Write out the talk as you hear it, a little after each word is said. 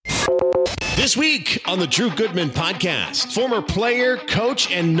This week on the Drew Goodman Podcast, former player,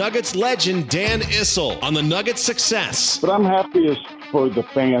 coach, and Nuggets legend Dan Issel on the Nuggets' success. But I'm happiest for the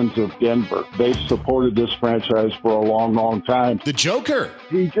fans of Denver. They've supported this franchise for a long, long time. The Joker.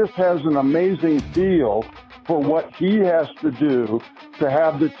 He just has an amazing feel for what he has to do to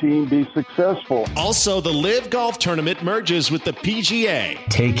have the team be successful. Also, the LIV Golf tournament merges with the PGA.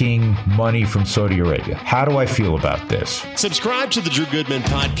 Taking money from Saudi Arabia. How do I feel about this? Subscribe to the Drew Goodman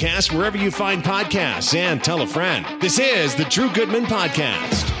Podcast wherever you find podcasts and tell a friend. This is the Drew Goodman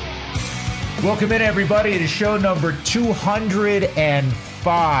Podcast. Welcome in, everybody. It is show number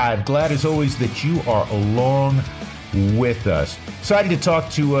 205. Glad as always that you are along with us. Excited to talk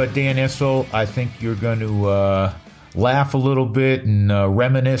to Dan Issel. I think you're going to laugh a little bit and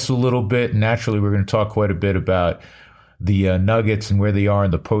reminisce a little bit. And naturally, we're going to talk quite a bit about the Nuggets and where they are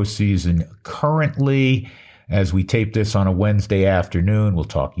in the postseason currently. As we tape this on a Wednesday afternoon, we'll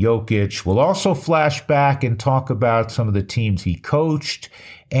talk Jokic. We'll also flash back and talk about some of the teams he coached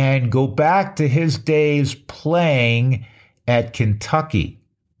and go back to his days playing at Kentucky.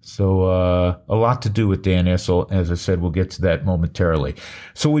 So a lot to do with Dan Issel. As I said, we'll get to that momentarily.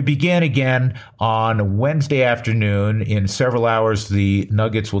 So we begin again on Wednesday afternoon. In several hours, the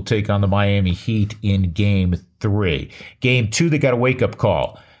Nuggets will take on the Miami Heat in Game 3. Game 2, they got a wake-up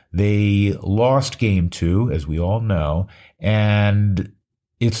call. They lost Game 2, as we all know, and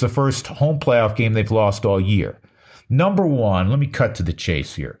it's the first home playoff game they've lost all year. Number one, let me cut to the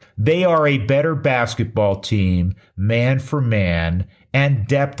chase here. They are a better basketball team, man for man, and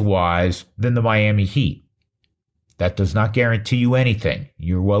depth-wise than the Miami Heat. That does not guarantee you anything.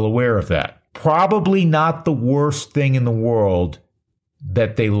 You're well aware of that. Probably not the worst thing in the world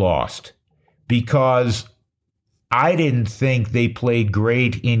that they lost, because I didn't think they played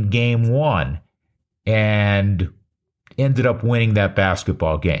great in Game 1 and ended up winning that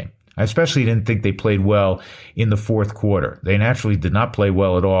basketball game. I especially didn't think they played well in the fourth quarter. They naturally did not play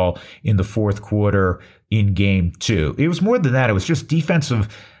well at all in the fourth quarter in Game 2. It was more than that. It was just defensive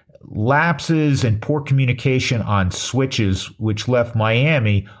lapses and poor communication on switches, which left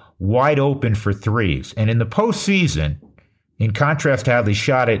Miami wide open for threes. And in the postseason, in contrast to how they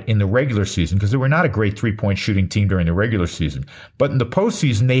shot it in the regular season, because they were not a great three-point shooting team during the regular season, but in the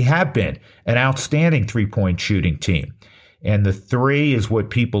postseason, they have been an outstanding three-point shooting team. And the three is what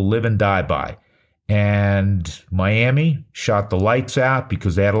people live and die by. And Miami shot the lights out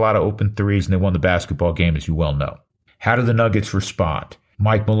because they had a lot of open threes and they won the basketball game, as you well know. How did the Nuggets respond?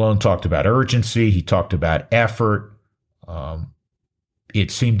 Mike Malone talked about urgency. He talked about effort.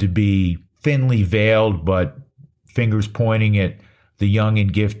 It seemed to be thinly veiled, but fingers pointing at the young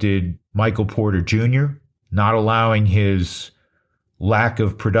and gifted Michael Porter Jr., not allowing his lack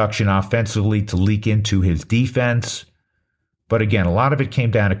of production offensively to leak into his defense. But again, a lot of it came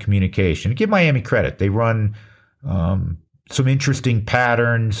down to communication. Give Miami credit. They run some interesting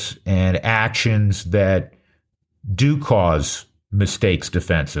patterns and actions that do cause mistakes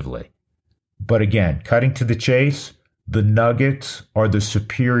defensively. But again, cutting to the chase, the Nuggets are the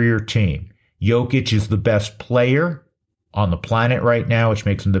superior team. Jokic is the best player on the planet right now, which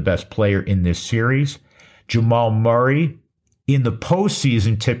makes him the best player in this series. Jamal Murray, in the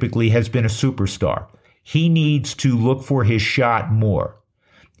postseason, typically has been a superstar. He needs to look for his shot more.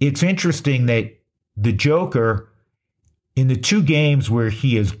 It's interesting that the Joker, in the two games where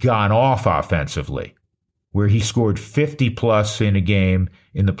he has gone off offensively, where he scored 50-plus in a game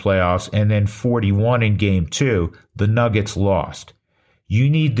in the playoffs and then 41 in Game 2, the Nuggets lost. You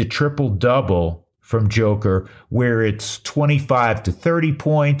need the triple-double from Joker, where it's 25 to 30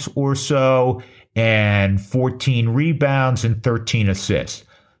 points or so and 14 rebounds and 13 assists.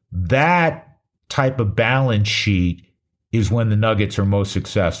 That type of balance sheet is when the Nuggets are most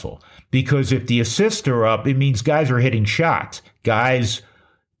successful. Because if the assists are up, it means guys are hitting shots. Guys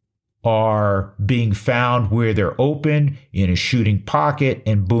are being found where they're open in a shooting pocket,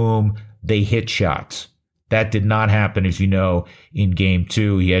 and boom, they hit shots. That did not happen, as you know, in Game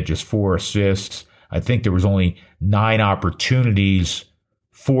 2. He had just 4 assists. I think there was only 9 opportunities,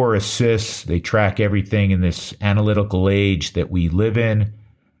 4 assists. They track everything in this analytical age that we live in.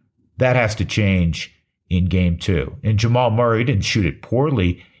 That has to change in Game 2. And Jamal Murray didn't shoot it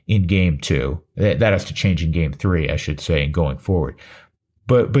poorly in Game 2. That has to change in Game 3, I should say, and going forward.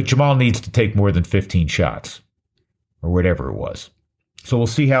 But Jamal needs to take more than 15 shots, or whatever it was. So we'll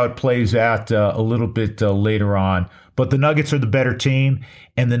see how it plays out a little bit later on. But the Nuggets are the better team,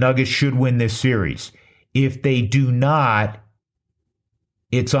 and the Nuggets should win this series. If they do not,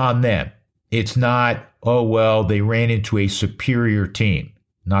 it's on them. It's not, oh, well, they ran into a superior team.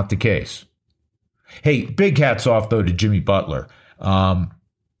 Not the case. Hey, big hats off, though, to Jimmy Butler.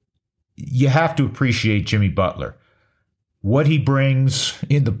 you have to appreciate Jimmy Butler. What he brings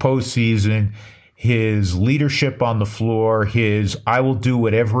in the postseason, his leadership on the floor, his I will do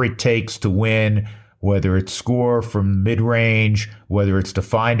whatever it takes to win, whether it's score from mid-range, whether it's to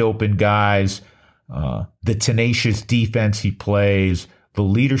find open guys, the tenacious defense he plays, the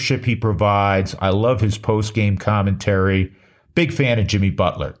leadership he provides. I love his post-game commentary. Big fan of Jimmy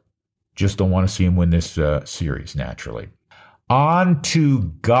Butler. Just don't want to see him win this series, naturally. On to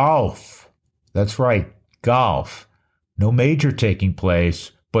golf. That's right, golf. No major taking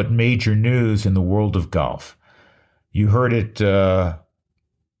place, but major news in the world of golf. You heard it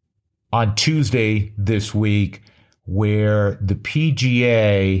on Tuesday this week, where the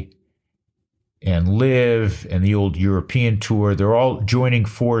PGA and LIV and the old European Tour, they're all joining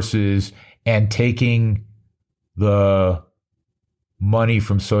forces and taking the money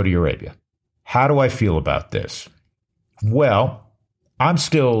from Saudi Arabia. How do I feel about this? Well, I'm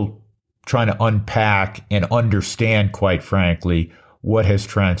still trying to unpack and understand, quite frankly, what has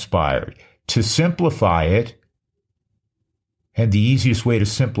transpired. To simplify it, and the easiest way to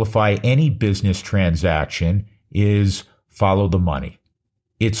simplify any business transaction is follow the money.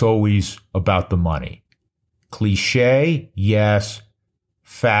 It's always about the money. Cliche, yes.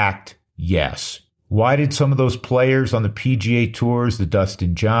 Fact, yes. Why did some of those players on the PGA tours, the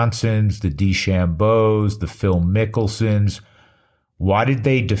Dustin Johnsons, the DeChambeaus, the Phil Mickelsons, why did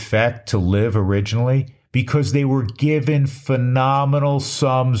they defect to LIV originally? Because they were given phenomenal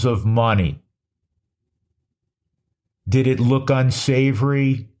sums of money. Did it look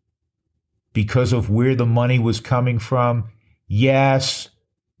unsavory because of where the money was coming from? Yes,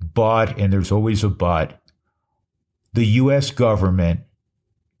 but, and there's always a but, the U.S. government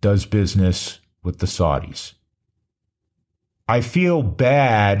does business with the Saudis. I feel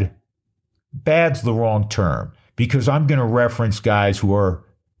bad. Bad's the wrong term, because I'm going to reference guys who are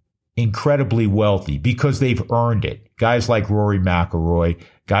incredibly wealthy because they've earned it. Guys like Rory McIlroy,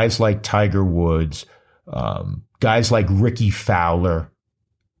 guys like Tiger Woods, guys like Ricky Fowler,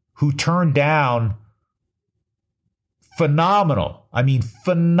 who turned down phenomenal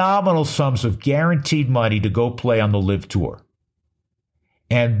sums of guaranteed money to go play on the LIV Tour.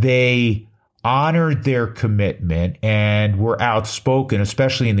 And they honored their commitment and were outspoken,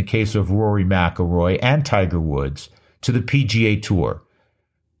 especially in the case of Rory McIlroy and Tiger Woods, to the PGA Tour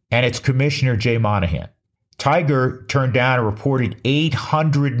and its commissioner, Jay Monahan. Tiger turned down a reported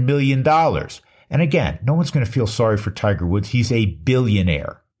 $800 million. And again, no one's going to feel sorry for Tiger Woods. He's a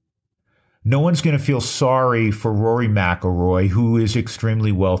billionaire. No one's going to feel sorry for Rory McIlroy, who is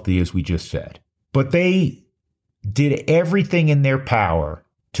extremely wealthy, as we just said. But they did everything in their power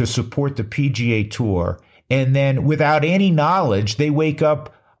to support the PGA Tour, and then without any knowledge, they wake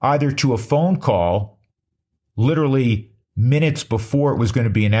up either to a phone call literally minutes before it was going to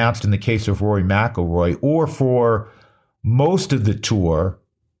be announced in the case of Rory McIlroy, or for most of the tour,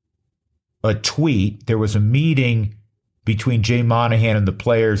 a tweet. There was a meeting between Jay Monahan and the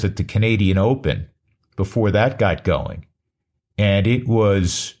players at the Canadian Open before that got going, and it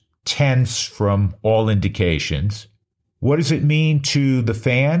was tense from all indications. What does it mean to the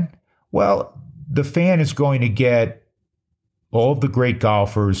fan? Well, the fan is going to get all of the great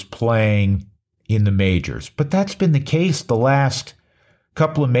golfers playing in the majors. But that's been the case the last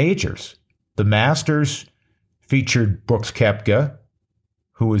couple of majors. The Masters featured Brooks Koepka,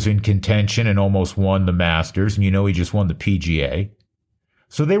 who was in contention and almost won the Masters. And he just won the PGA.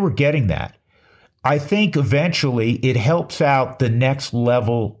 So they were getting that. I think eventually it helps out the next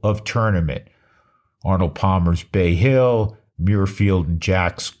level of tournament. Arnold Palmer's Bay Hill, Muirfield and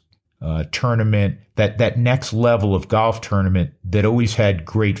Jack's tournament, that next level of golf tournament that always had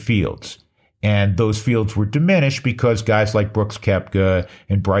great fields. And those fields were diminished because guys like Brooks Koepka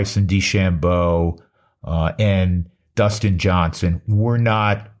and Bryson DeChambeau and Dustin Johnson were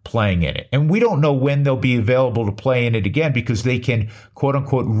not playing in it. And we don't know when they'll be available to play in it again because they can, quote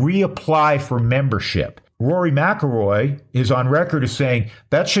unquote, reapply for membership. Rory McIlroy is on record as saying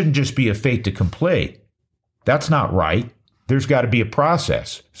that shouldn't just be a fait accompli. That's not right. There's got to be a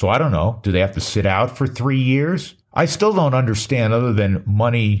process. So I don't know. Do they have to sit out for 3 years? I still don't understand, other than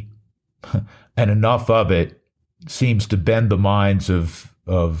money and enough of it seems to bend the minds of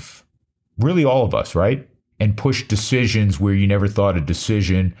really all of us, right? And push decisions where you never thought a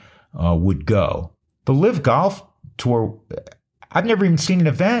decision would go. The LIV Golf Tour, I've never even seen an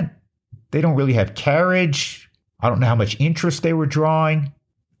event. They don't really have carriage. I don't know how much interest they were drawing.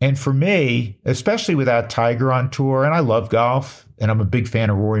 And for me, especially without Tiger on tour, and I love golf, and I'm a big fan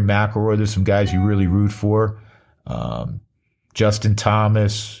of Rory McIlroy. There's some guys you really root for. Justin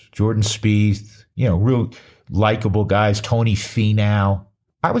Thomas, Jordan Spieth, real likable guys. Tony Finau.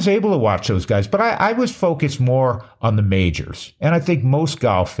 I was able to watch those guys, but I was focused more on the majors. And I think most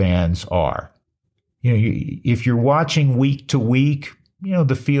golf fans are. If you're watching week to week,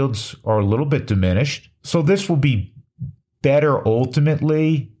 the fields are a little bit diminished. So this will be better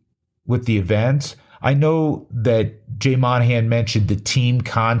ultimately with the events. I know that Jay Monahan mentioned the team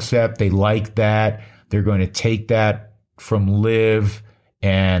concept. They like that. They're going to take that from LIV,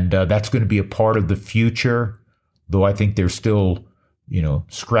 and that's going to be a part of the future, though I think they're still,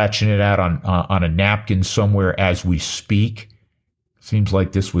 scratching it out on a napkin somewhere as we speak. Seems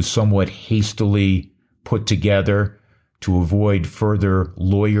like this was somewhat hastily put together to avoid further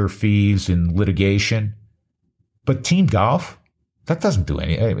lawyer fees and litigation. But team golf, that doesn't do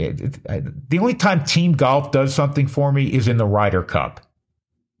anything. The only time team golf does something for me is in the Ryder Cup.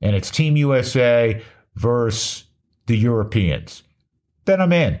 And it's Team USA versus the Europeans. Then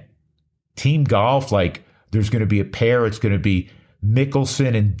I'm in. Team golf, like there's going to be a pair. It's going to be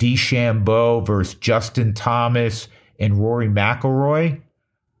Mickelson and DeChambeau versus Justin Thomas and Rory McIlroy.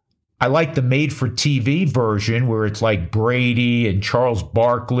 I like the made-for-TV version where it's like Brady and Charles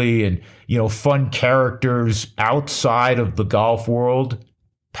Barkley and, fun characters outside of the golf world.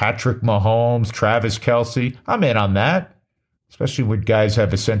 Patrick Mahomes, Travis Kelce. I'm in on that, especially when guys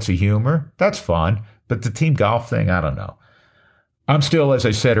have a sense of humor. That's fun. But the team golf thing, I don't know. I'm still, as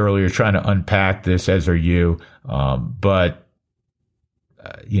I said earlier, trying to unpack this, as are you. But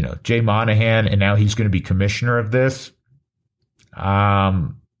Jay Monahan, and now he's going to be commissioner of this.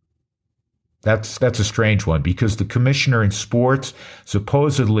 That's a strange one, because the commissioner in sports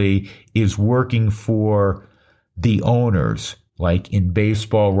supposedly is working for the owners. Like in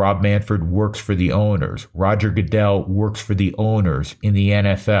baseball, Rob Manfred works for the owners. Roger Goodell works for the owners in the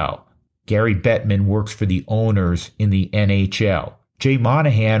NFL. Gary Bettman works for the owners in the NHL. Jay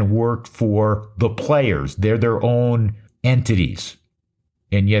Monahan worked for the players. They're their own entities.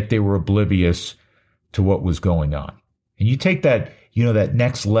 And yet they were oblivious to what was going on. And you take that, that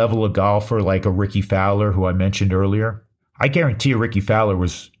next level of golfer like a Ricky Fowler, who I mentioned earlier. I guarantee you Ricky Fowler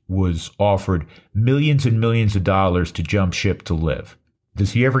was offered millions and millions of dollars to jump ship to LIV.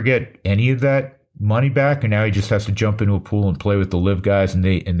 Does he ever get any of that money back? And now he just has to jump into a pool and play with the LIV guys, and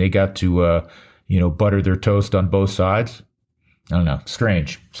they got to butter their toast on both sides? I don't know.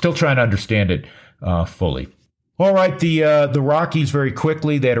 Strange. Still trying to understand it fully. All right, the Rockies, very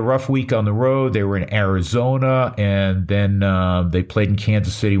quickly, they had a rough week on the road. They were in Arizona, and then they played in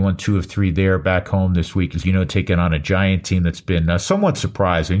Kansas City, won 2 of 3 there, back home this week, as taking on a Giant team that's been somewhat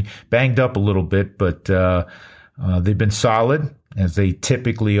surprising, banged up a little bit, but they've been solid, as they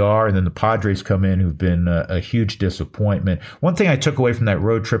typically are. And then the Padres come in, who've been a huge disappointment. One thing I took away from that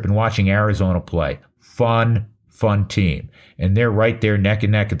road trip and watching Arizona play, fun team. And they're right there neck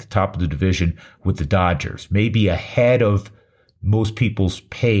and neck at the top of the division with the Dodgers, maybe ahead of most people's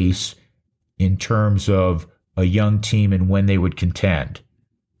pace in terms of a young team and when they would contend.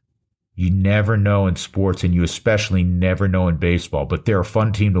 You never know in sports, and you especially never know in baseball, but they're a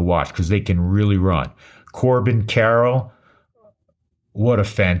fun team to watch because they can really run. Corbin Carroll, what a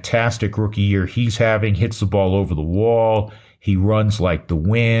fantastic rookie year he's having, hits the ball over the wall. He runs like the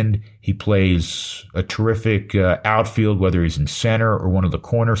wind. He plays a terrific outfield, whether he's in center or one of the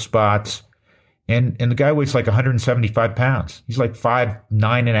corner spots. And the guy weighs like 175 pounds. He's like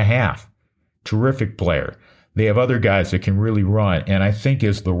 5'9.5". Terrific player. They have other guys that can really run. And I think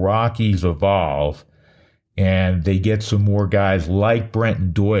as the Rockies evolve and they get some more guys like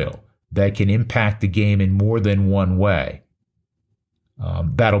Brenton Doyle that can impact the game in more than one way,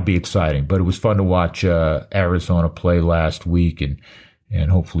 that'll be exciting. But it was fun to watch Arizona play last week and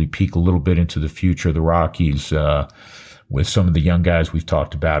hopefully peek a little bit into the future of the Rockies with some of the young guys we've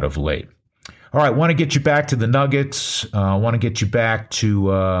talked about of late. All right, want to get you back to the Nuggets. Want to get you back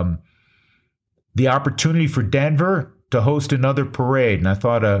to the opportunity for Denver to host another parade. And I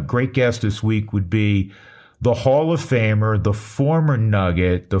thought a great guest this week would be the Hall of Famer, the former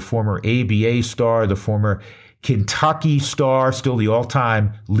Nugget, the former ABA star, the former Kentucky star, still the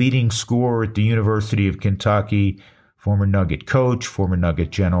all-time leading scorer at the University of Kentucky, former Nugget coach, former Nugget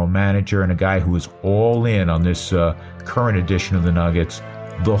general manager, and a guy who is all in on this current edition of the Nuggets,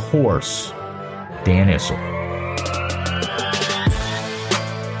 the Horse, Dan Issel.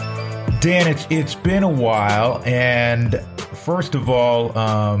 Dan, it's been a while, and first of all,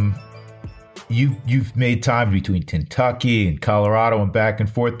 you've made time between Kentucky and Colorado and back and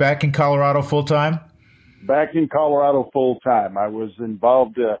forth. Back in Colorado full time? Back in Colorado full time. I was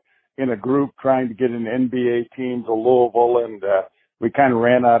involved in a group trying to get an NBA team to Louisville, and we kind of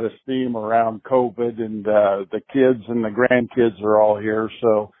ran out of steam around COVID, and the kids and the grandkids are all here.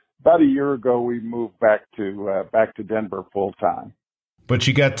 So about a year ago, we moved back to Denver full time. But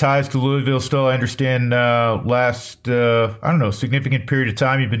you got ties to Louisville still, I understand, last, significant period of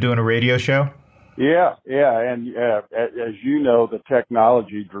time you've been doing a radio show? Yeah. And as you know, the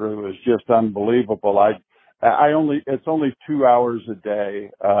technology, Drew, is just unbelievable. It's only 2 hours a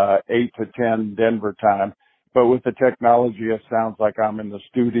day, 8 to 10 Denver time. But with the technology, it sounds like I'm in the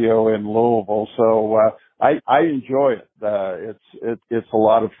studio in Louisville. So, I enjoy it. It's a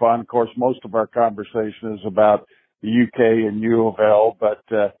lot of fun. Of course, most of our conversation is about the UK and U of L, but,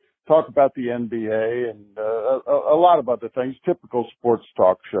 talk about the NBA and, a lot of other things, typical sports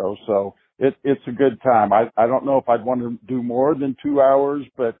talk show. So it's a good time. I don't know if I'd want to do more than 2 hours,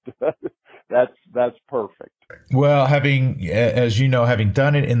 but that's perfect. Well, as you know, having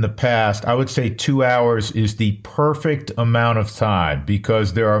done it in the past, I would say 2 hours is the perfect amount of time,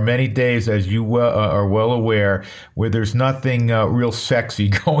 because there are many days, as you are well aware, where there's nothing real sexy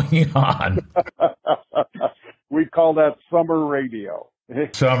going on. We call that summer radio.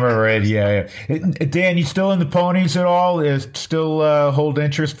 Summer radio. Dan, you still in the ponies at all? Is still hold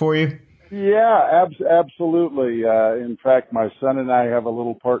interest for you? Yeah, absolutely. In fact, my son and I have a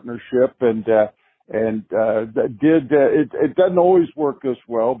little partnership, and it doesn't always work this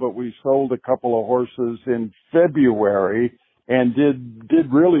well, but we sold a couple of horses in February and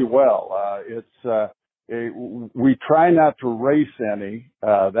did really well. We try not to race any.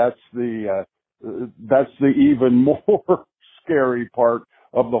 That's the even more scary part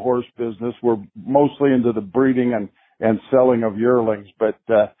of the horse business. We're mostly into the breeding and selling of yearlings, but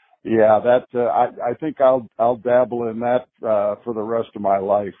I think I'll dabble in that for the rest of my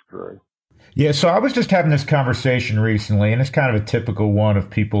life, Drew. Yeah, so I was just having this conversation recently, and it's kind of a typical one of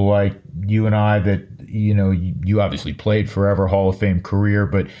people like you and I that, you obviously played forever, Hall of Fame career,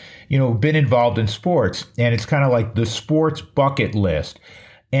 but, been involved in sports, and it's kind of like the sports bucket list.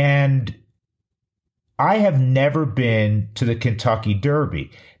 And I have never been to the Kentucky Derby.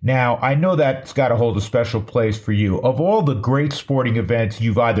 Now, I know that's got to hold a special place for you. Of all the great sporting events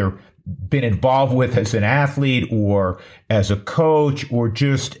you've either been involved with as an athlete or as a coach or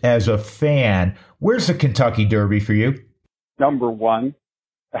just as a fan, where's the Kentucky Derby for you? Number one.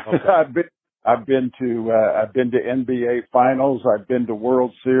 Okay. I've been to NBA finals. I've been to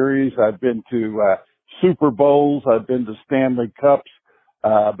World Series. I've been to Super Bowls. I've been to Stanley Cups.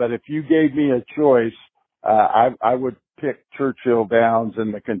 But if you gave me a choice, I would pick Churchill Downs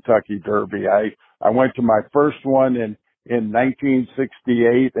in the Kentucky Derby. I went to my first one in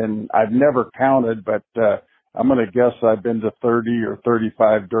 1968, and I've never counted, but I'm going to guess I've been to 30 or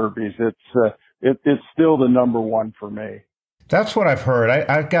 35 derbies. It's still the number one for me. That's what I've heard.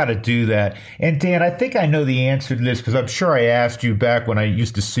 I've got to do that. And Dan, I think I know the answer to this, because I'm sure I asked you back when I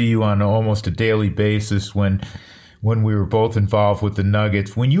used to see you on almost a daily basis when we were both involved with the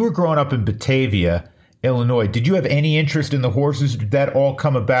Nuggets. When you were growing up in Batavia, Illinois, did you have any interest in the horses? Did that all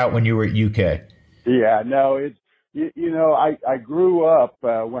come about when you were at UK? Yeah, no, I grew up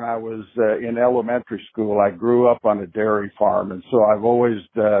when I was in elementary school. I grew up on a dairy farm, and so I've always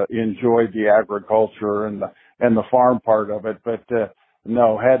enjoyed the agriculture and the farm part of it. But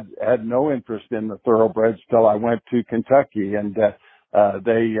no, had no interest in the thoroughbreds till I went to Kentucky, and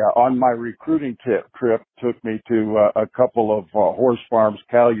they on my recruiting trip took me to a couple of horse farms,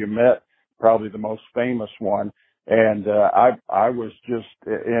 Calumet, probably the most famous one, and I was just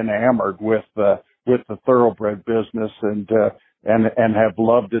enamored with the thoroughbred business and have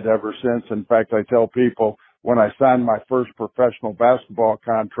loved it ever since. In fact, I tell people when I signed my first professional basketball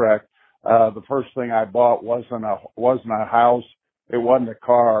contract, the first thing I bought wasn't a house, it wasn't a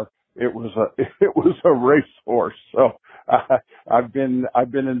car, it was a racehorse. So I've been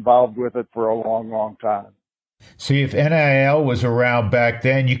involved with it for a long, long time. See, if NIL was around back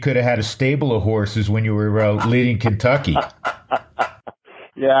then, you could have had a stable of horses when you were leading Kentucky.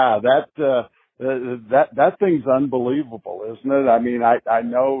 Yeah, that thing's unbelievable, isn't it? I mean, I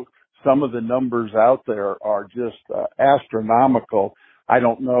know some of the numbers out there are just astronomical. I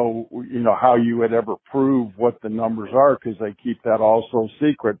don't know, how you would ever prove what the numbers are because they keep that all so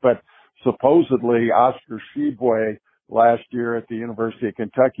secret. But supposedly Oscar Sheboy last year at the University of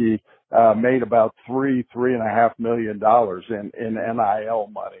Kentucky made about $3.5 million in NIL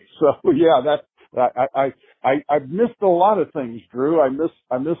money. So yeah, I've missed a lot of things, Drew. I miss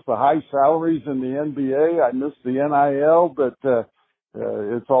the high salaries in the NBA. I miss the NIL, but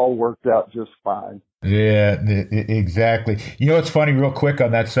it's all worked out just fine. Yeah, exactly. It's funny, real quick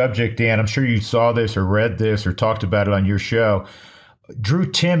on that subject, Dan. I'm sure you saw this or read this or talked about it on your show. Drew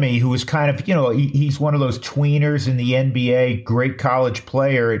Timme, who was kind of, he's one of those tweeners in the NBA, great college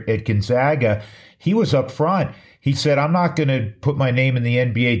player at Gonzaga. He was up front. He said, I'm not going to put my name in the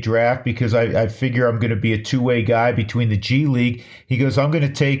NBA draft because I figure I'm going to be a two-way guy between the G League. He goes, I'm going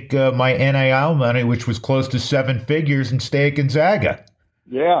to take my NIL money, which was close to 7 figures, and stay at Gonzaga.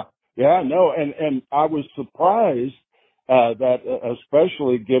 Yeah, no, and I was surprised that,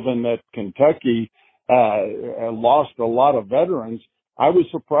 especially given that Kentucky lost a lot of veterans, I was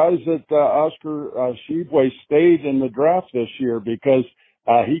surprised that Oscar Tshiebwe stayed in the draft this year because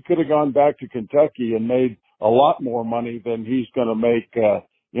he could have gone back to Kentucky and made a lot more money than he's going to make,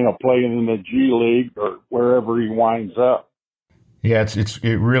 playing in the G League or wherever he winds up. Yeah,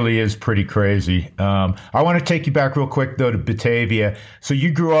 it really is pretty crazy. I want to take you back real quick though to Batavia. So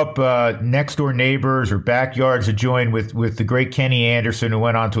you grew up next door neighbors or backyards adjoined with the great Kenny Anderson, who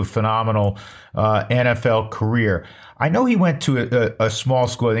went on to a phenomenal NFL career. I know he went to a small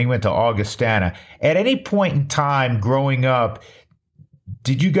school. I think he went to Augustana. At any point in time growing up,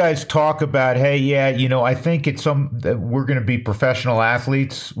 did you guys talk about, hey, yeah, I think we're going to be professional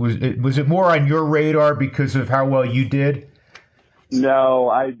athletes? Was it more on your radar because of how well you did? No,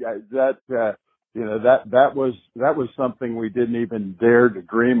 that was something we didn't even dare to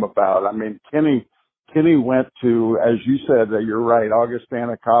dream about. I mean, Kenny went to, as you said, you're right,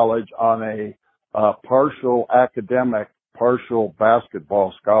 Augustana College on a partial academic, partial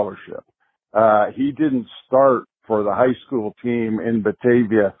basketball scholarship. He didn't start for the high school team in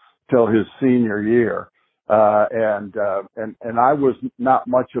Batavia till his senior year. And I was not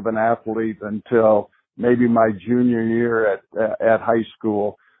much of an athlete until maybe my junior year at high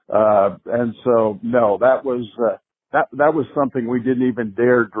school. And so, no, that was something we didn't even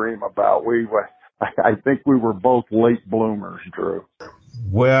dare dream about. I think we were both late bloomers, Drew.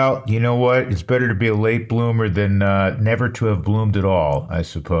 Well, you know what? It's better to be a late bloomer than never to have bloomed at all, I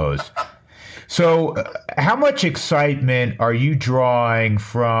suppose. So how much excitement are you drawing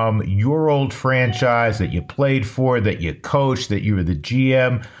from your old franchise that you played for, that you coached, that you were the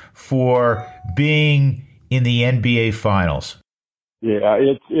GM for, being in the NBA Finals? Yeah,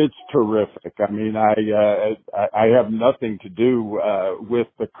 it's terrific. I mean, I have nothing to do with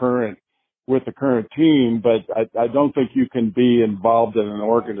the current team, but I don't think you can be involved in an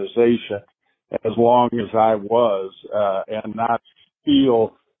organization as long as I was and not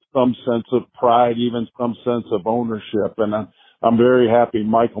feel some sense of pride, even some sense of ownership. And I'm very happy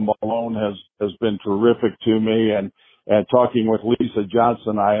Michael Malone has been terrific to me, and talking with Lisa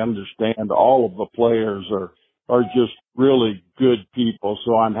Johnson, I understand all of the players are just really good people.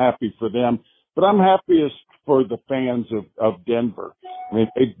 So I'm happy for them, but I'm happiest for the fans of Denver. I mean,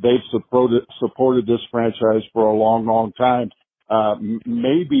 they've supported this franchise for a long, long time.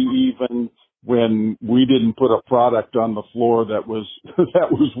 Maybe even when we didn't put a product on the floor that was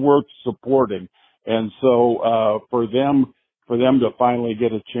worth supporting. And so for them to finally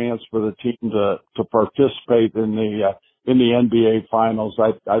get a chance for the team to participate in the NBA Finals,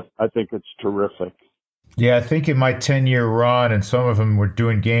 I think it's terrific. Yeah, I think in my 10-year run, and some of them were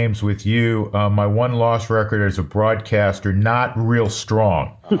doing games with you, my one-loss record as a broadcaster, not real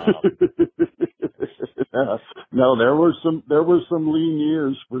strong. No, there were some lean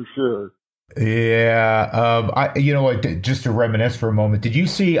years for sure. Yeah, just to reminisce for a moment, did you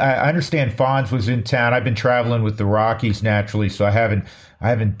see? I understand Fonz was in town. I've been traveling with the Rockies naturally, so I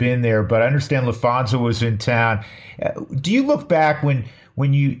haven't been there. But I understand LaFonso was in town. Do you look back when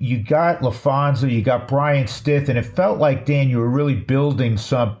you got LaFonso, you got Brian Stith, and it felt like, Dan, you were really building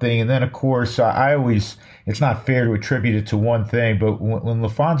something. And then, of course, it's not fair to attribute it to one thing, but when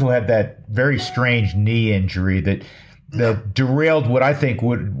LaFonso had that very strange knee injury that derailed what I think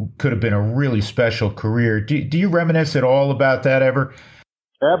could have been a really special career. Do you reminisce at all about that ever?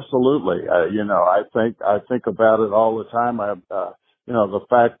 Absolutely. I think about it all the time. The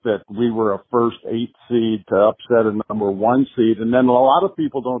fact that we were a first 8 seed to upset a number 1 seed. And then a lot of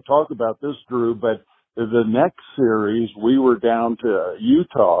people don't talk about this, Drew, but the next series, we were down to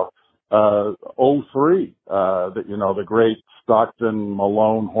Utah, 0-3, the great Stockton,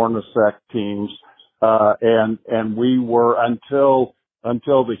 Malone, Hornacek teams. And we were until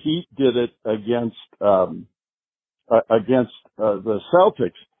the Heat did it against the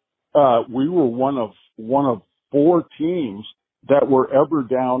Celtics. We were one of 4 teams that were ever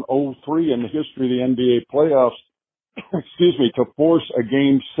down 0-3 in the history of the NBA playoffs. To force a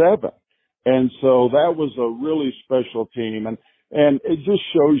game 7, and so that was a really special team, and it just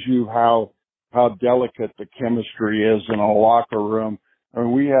shows you how delicate the chemistry is in a locker room. I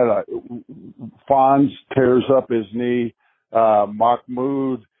mean, we had Fonz tears up his knee,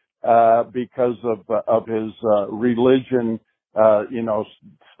 Mahmoud, because of his religion,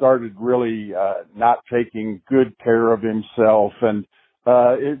 started really not taking good care of himself, and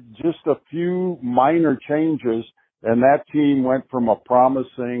It just a few minor changes, and that team went from a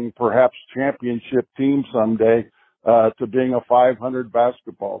promising, perhaps championship team someday, to being a 500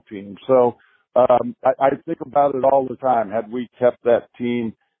 basketball team. So, I think about it all the time. Had we kept that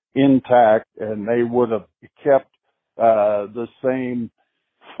team intact and they would have kept, the same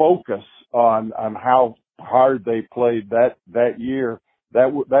focus on how hard they played that year,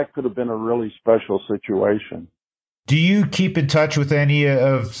 that could have been a really special situation. Do you keep in touch with any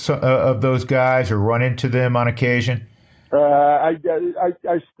of those guys or run into them on occasion? I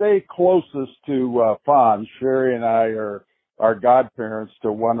stay closest to Fonz. Sherry and I are godparents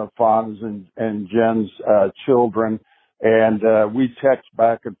to one of Fonz and Jen's children, and we text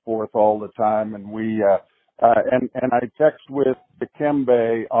back and forth all the time. And we and I text with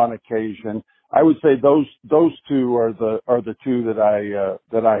Dikembe on occasion. I would say those two are the two that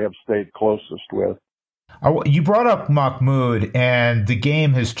I have stayed closest with. You brought up Mahmoud, and the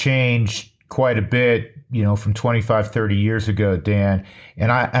game has changed quite a bit, from 25, 30 years ago, Dan.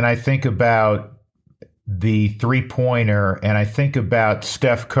 And I think about the three-pointer, and I think about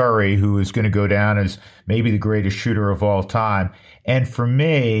Steph Curry, who is going to go down as maybe the greatest shooter of all time. And for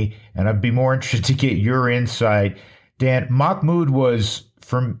me, and I'd be more interested to get your insight, Dan, Mahmoud was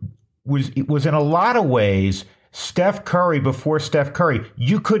in a lot of ways Steph Curry before Steph Curry.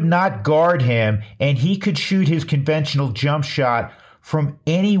 You could not guard him, and he could shoot his conventional jump shot from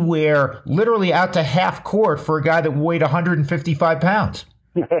anywhere, literally out to half court for a guy that weighed 155 pounds.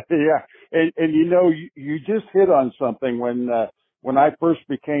 Yeah. And you just hit on something. When I first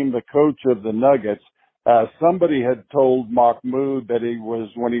became the coach of the Nuggets, somebody had told Mahmoud that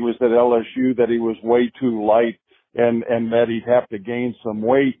when he was at LSU, that he was way too light and that he'd have to gain some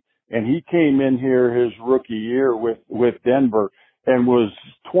weight. And he came in here his rookie year with Denver and was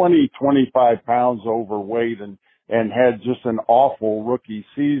 25 pounds overweight and had just an awful rookie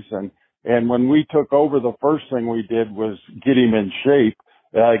season. And when we took over, the first thing we did was get him in shape,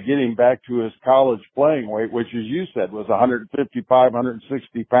 get him back to his college playing weight, which, as you said, was 155,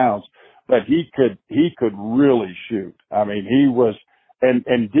 160 pounds. But he could really shoot. I mean, he was, and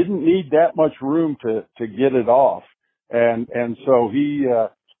didn't need that much room to get it off. And so he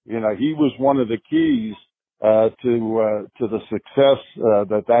was one of the keys to the success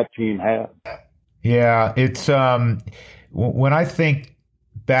that team had. Yeah, it's when I think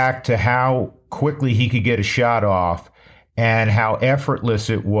back to how quickly he could get a shot off and how effortless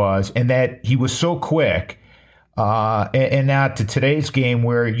it was, and that he was so quick. And now to today's game,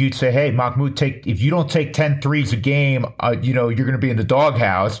 where you'd say, "Hey, Mahmoud, if you don't take 10 threes a game, you're going to be in the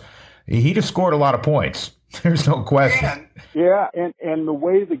doghouse." He'd have scored a lot of points. There's no question. Yeah, and the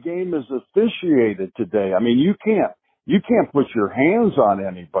way the game is officiated today, I mean, you can't put your hands on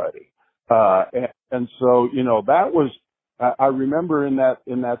anybody. And so, that was, I remember in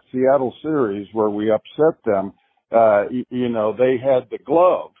that Seattle series where we upset them, they had the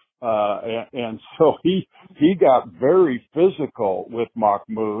glove. And so he got very physical with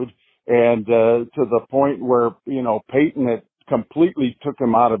Mahmoud, and, to the point where, Peyton had completely took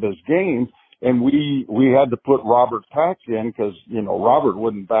him out of his game. And we had to put Robert Pax in because, Robert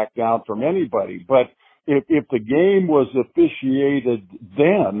wouldn't back down from anybody. But if the game was officiated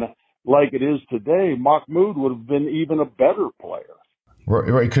then, like it is today, Mahmoud would have been even a better player.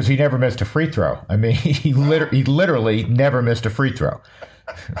 Right, because he never missed a free throw. I mean, he literally never missed a free throw.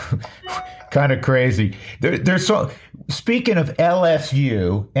 Kind of crazy. Speaking of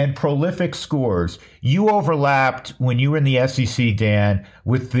LSU and prolific scorers, you overlapped when you were in the SEC, Dan,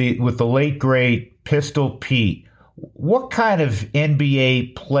 with the late great Pistol Pete. What kind of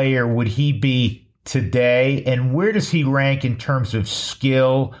NBA player would he be today, and where does he rank in terms of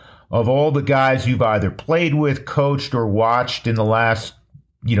skill of all the guys you've either played with, coached, or watched in the last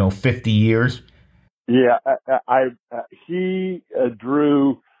 50 years? Yeah,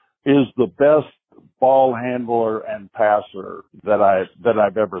 Drew is the best ball handler and passer that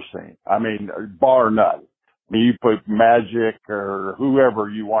I've ever seen. I mean, bar none. I mean, you put Magic or whoever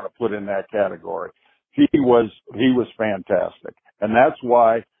you want to put in that category. He was fantastic, and that's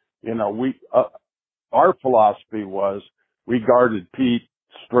why our philosophy was we guarded Pete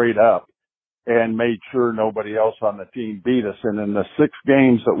straight up and made sure nobody else on the team beat us. And in the 6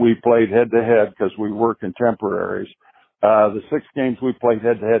 games that we played head to head, because we were contemporaries, the 6 games we played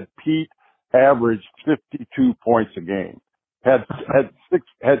head to head, Pete averaged 52 points a game, had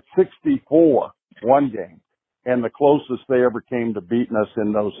 64 one game. And the closest they ever came to beating us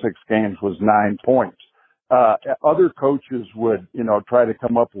in those 6 games was 9 points. Other coaches would, try to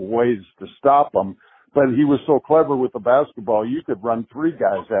come up with ways to stop him, but he was so clever with the basketball, you could run 3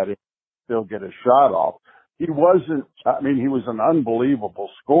 guys at him, still get a shot off. he wasn't, I mean, he was an unbelievable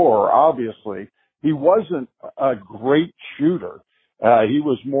scorer, obviously. He wasn't a great shooter. He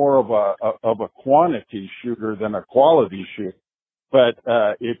was more of a quantity shooter than a quality shooter. But,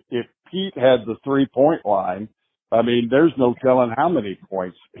 if Pete had the 3-point line, I mean, there's no telling how many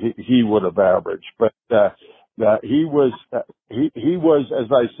points he would have averaged. But, he was, as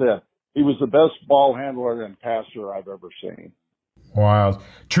I said, he was the best ball handler and passer I've ever seen. Wow.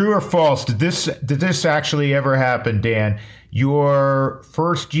 True or false? Did this actually ever happen, Dan? Your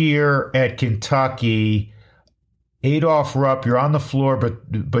first year at Kentucky, Adolph Rupp, you're on the floor,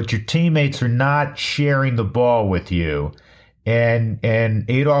 but your teammates are not sharing the ball with you. And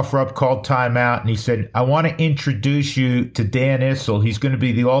Adolph Rupp called timeout, and he said, I want to introduce you to Dan Issel. He's going to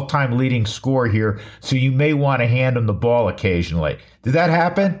be the all-time leading scorer here, so you may want to hand him the ball occasionally. Did that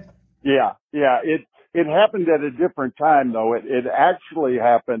happen? Yeah. It happened at a different time, though. It actually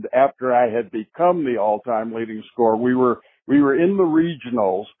happened after I had become the all-time leading scorer. We were in the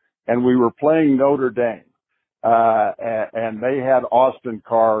regionals, and we were playing Notre Dame. And they had Austin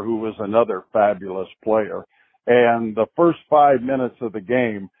Carr, who was another fabulous player. And the first 5 minutes of the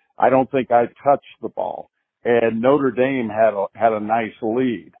game, I don't think I touched the ball. And Notre Dame had a nice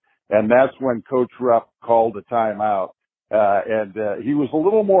lead. And that's when Coach Rupp called a timeout. And he was a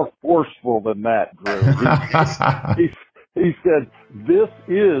little more forceful than that, Drew. He said, this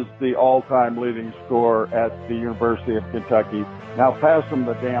is the all-time leading scorer at the University of Kentucky. Now pass him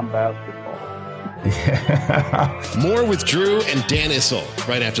the damn basketball. More with Drew and Dan Issel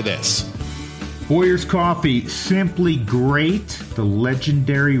right after this. Boyer's Coffee, simply great. The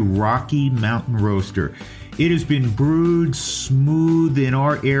legendary Rocky Mountain Roaster. It has been brewed smooth in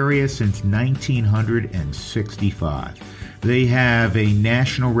our area since 1965. They have a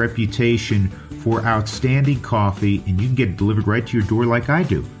national reputation for outstanding coffee, and you can get it delivered right to your door like I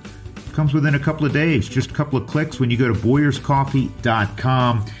do. It comes within a couple of days, just a couple of clicks when you go to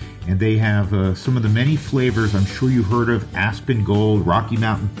BoyersCoffee.com. And they have some of the many flavors I'm sure you heard of: Aspen Gold, Rocky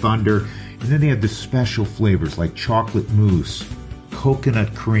Mountain Thunder, and then they have the special flavors like chocolate mousse,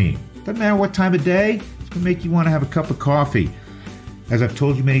 coconut cream. Doesn't matter what time of day, it's going to make you want to have a cup of coffee. As I've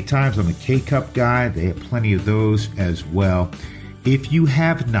told you many times, I'm a K-Cup guy. They have plenty of those as well. If you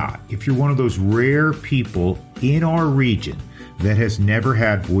have not, if you're one of those rare people in our region that has never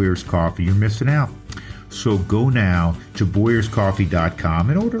had Boyer's Coffee, you're missing out. So go now to BoyersCoffee.com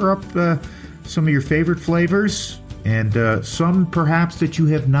and order up some of your favorite flavors and some perhaps that you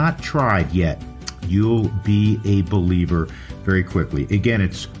have not tried yet. You'll be a believer very quickly. Again,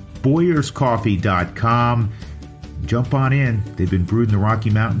 it's BoyersCoffee.com. Jump on in. They've been brewed in the Rocky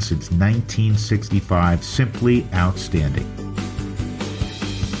Mountains since 1965. Simply outstanding.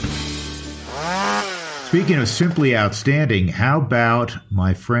 Speaking of simply outstanding, how about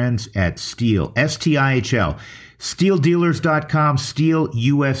my friends at Stihl, S-T-I-H-L, StihlDealers.com,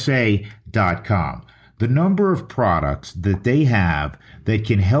 StihlUSA.com. The number of products that they have that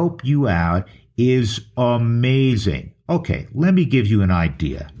can help you out is amazing. Okay, let me give you an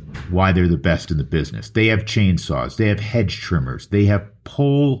idea why they're the best in the business. They have chainsaws, they have hedge trimmers, they have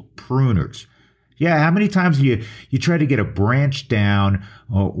pole pruners. Yeah, how many times have you try to get a branch down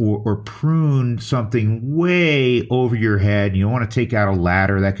or prune something way over your head and you want to take out a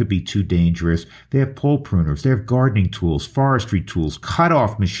ladder? That could be too dangerous. They have pole pruners. They have gardening tools, forestry tools,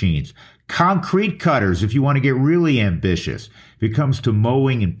 cut-off machines, concrete cutters if you want to get really ambitious. If it comes to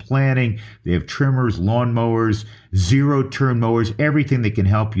mowing and planting, they have trimmers, lawn mowers, zero-turn mowers, everything that can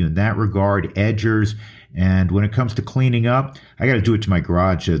help you in that regard, edgers. And when it comes to cleaning up, I got to do it to my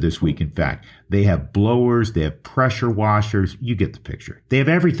garage this week, in fact. They have blowers, they have pressure washers. You get the picture. They have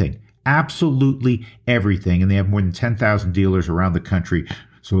everything, absolutely everything. And they have more than 10,000 dealers around the country.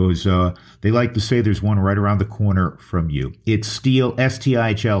 So as they like to say, there's one right around the corner from you. It's Stihl,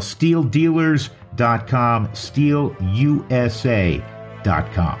 S-T-I-H-L, StihlDealers.com,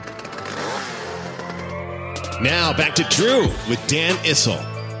 StihlUSA.com. Now back to Drew with Dan Issel.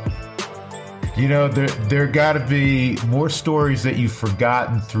 You know, there got to be more stories that you've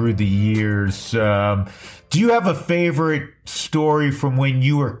forgotten through the years. Do you have a favorite story from when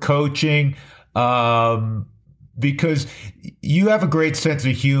you were coaching? Because you have a great sense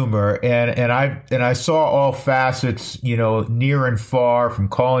of humor, and I saw all facets, you know, near and far, from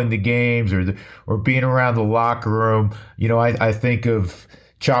calling the games or being around the locker room. You know, I think of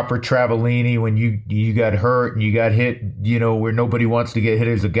Chopper Travellini when you got hurt and you got hit, you know, where nobody wants to get hit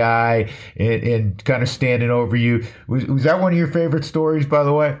as a guy, and kind of standing over you. Was that one of your favorite stories, by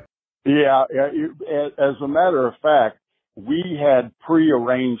the way? Yeah. As a matter of fact, we had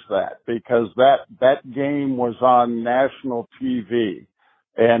prearranged that because that game was on national TV,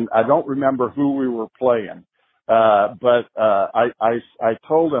 and I don't remember who we were playing, I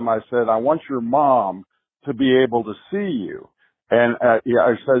told him, I said, I want your mom to be able to see you. And, I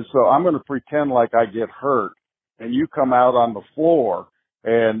said, so I'm going to pretend like I get hurt and you come out on the floor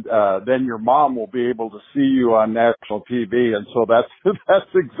and, then your mom will be able to see you on national TV. And so that's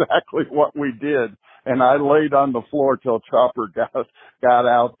exactly what we did. And I laid on the floor till Chopper got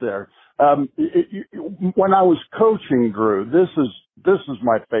out there. When I was coaching, Drew, this is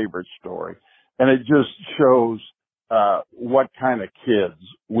my favorite story. And it just shows, what kind of kids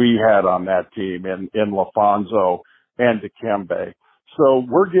we had on that team in LaFonso and Dikembe. So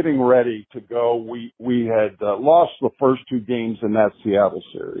we're getting ready to go. We had lost the first two games in that Seattle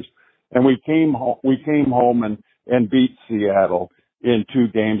series, and we came home and beat Seattle in two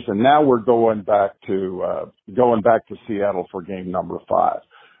games, and now we're going back to Seattle for game number 5.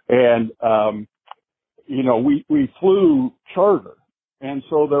 And we flew charter, and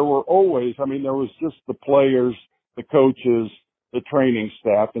so there were always, there was just the players, the coaches, the training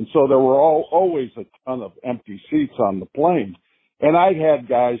staff, and so there were always a ton of empty seats on the plane. And I'd had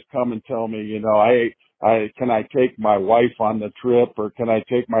guys come and tell me, can I take my wife on the trip, or can I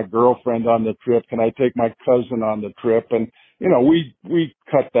take my girlfriend on the trip? Can I take my cousin on the trip? And, we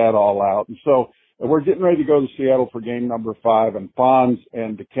cut that all out. And so we're getting ready to go to Seattle for game number 5, and Fonz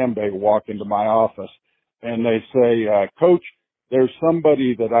and Dikembe walk into my office and they say, Coach, there's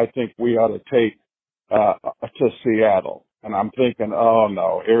somebody that I think we ought to take, to Seattle. And I'm thinking, oh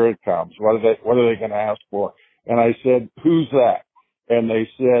no, here it comes. What are they going to ask for? And I said, who's that? And they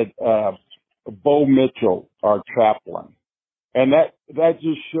said, Bo Mitchell, our chaplain. And that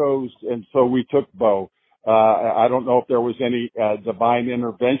just shows. And so we took Bo. I don't know if there was any divine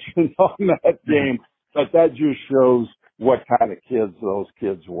intervention on that game, but that just shows what kind of kids those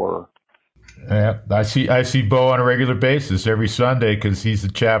kids were. Yeah, I see Bo on a regular basis every Sunday because he's the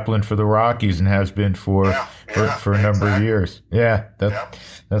chaplain for the Rockies and has been for a number of years. Yeah,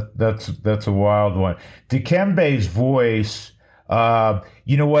 that's a wild one. Dikembe's voice.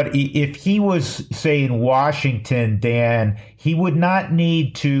 You know what? If he was, say, in Washington, Dan, he would not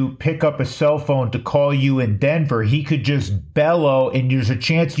need to pick up a cell phone to call you in Denver. He could just bellow, and there's a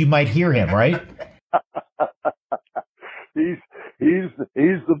chance you might hear him, right? He's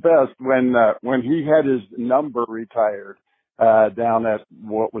the best. When he had his number retired down at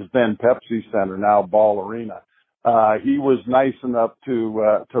what was then Pepsi Center, now Ball Arena, he was nice enough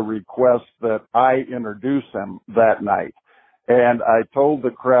to request that I introduce him that night. And I told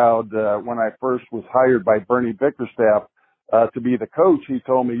the crowd when I first was hired by Bernie Bickerstaff to be the coach, he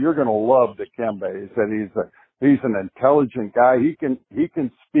told me, "You're going to love Dikembe." He said he's an intelligent guy. He can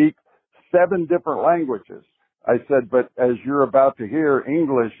speak 7 different languages. I said, but as you're about to hear,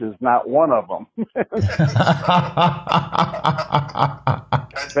 English is not one of them.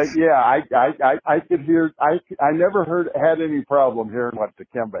 But yeah, I could hear. I never had any problem hearing what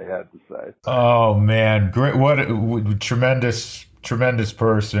Dikembe had to say. Oh man, great! What a tremendous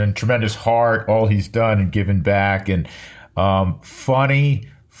person, tremendous heart. All he's done and given back, and funny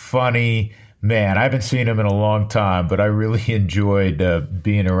man. I haven't seen him in a long time, but I really enjoyed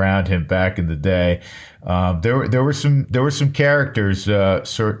being around him back in the day. There were some characters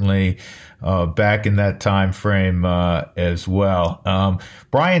certainly back in that time frame as well.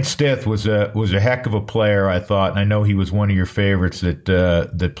 Brian Stith was a heck of a player, I thought, and I know he was one of your favorites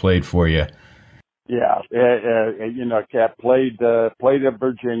that played for you. Yeah, Cap played at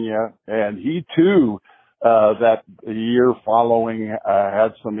Virginia, and he too. That year following,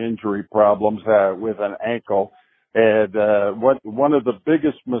 had some injury problems, with an ankle. And, one of the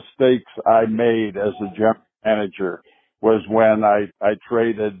biggest mistakes I made as a general manager was when I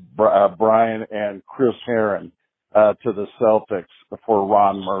traded, Brian and Chris Herron, to the Celtics for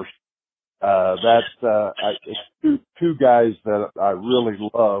Ron Mercer. That's, two guys that I really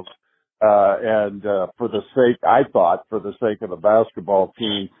love. And for the sake of the basketball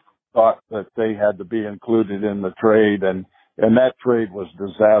team, thought that they had to be included in the trade, and that trade was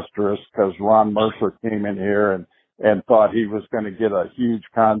disastrous because Ron Mercer came in here and thought he was going to get a huge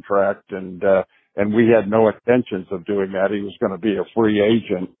contract, and we had no intentions of doing that. He was going to be a free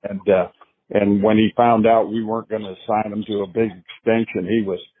agent, and when he found out we weren't going to sign him to a big extension, he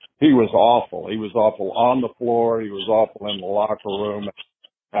was awful. He was awful on the floor. He was awful in the locker room.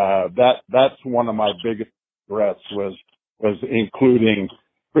 That's one of my biggest regrets was including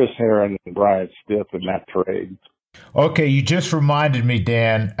Chris Herron and Brian Stith in that trade. Okay, you just reminded me,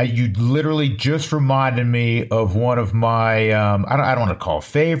 Dan. You literally just reminded me of one of my, I don't want to call it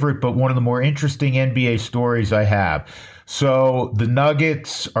favorite, but one of the more interesting NBA stories I have. So the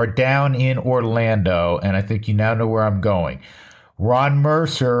Nuggets are down in Orlando, and I think you now know where I'm going. Ron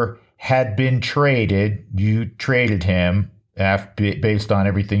Mercer had been traded. You traded him based on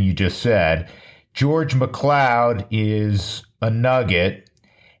everything you just said. George McLeod is a Nugget.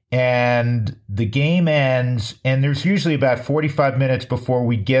 And the game ends, and there's usually about 45 minutes before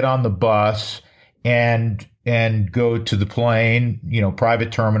we get on the bus and go to the plane,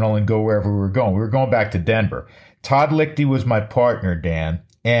 private terminal, and go wherever we were going. We were going back to Denver. Todd Lichty was my partner, Dan,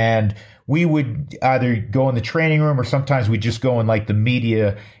 and we would either go in the training room or sometimes we'd just go in like the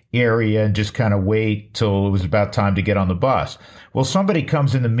media area and just kind of wait till it was about time to get on the bus. Well, somebody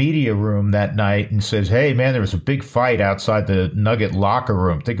comes in the media room that night and says, hey, man, there was a big fight outside the Nugget locker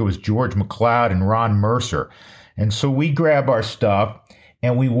room. I think it was George McLeod and Ron Mercer. And so we grab our stuff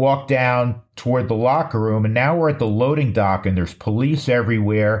and we walk down toward the locker room. And now we're at the loading dock and there's police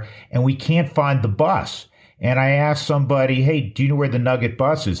everywhere and we can't find the bus. And I asked somebody, hey, do you know where the Nugget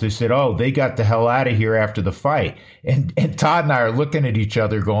bus is? They said, oh, they got the hell out of here after the fight. And Todd and I are looking at each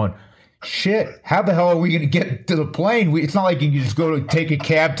other going, shit, how the hell are we going to get to the plane? It's not like you can just go to take a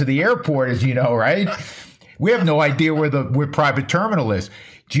cab to the airport, as you know, right? We have no idea where private terminal is.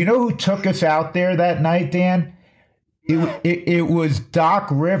 Do you know who took us out there that night, Dan? It was Doc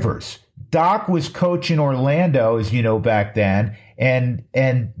Rivers. Doc was coaching Orlando, as you know, back then.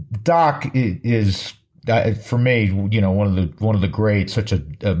 And Doc is... for me, one of the greats, such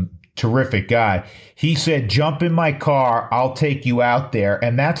a terrific guy. He said, jump in my car, I'll take you out there.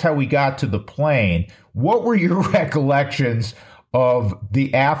 And that's how we got to the plane. What were your recollections of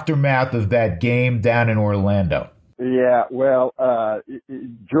the aftermath of that game down in Orlando? Yeah, well,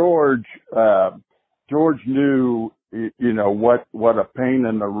 George knew, what a pain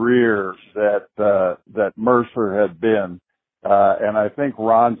in the rear that Mercer had been. And I think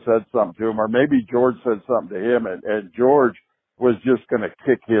Ron said something to him, or maybe George said something to him, and George was just going to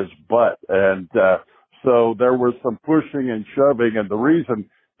kick his butt. And so there was some pushing and shoving, and the reason,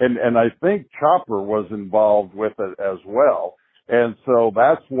 and I think Chopper was involved with it as well. And so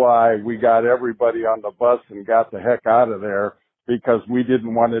that's why we got everybody on the bus and got the heck out of there, because we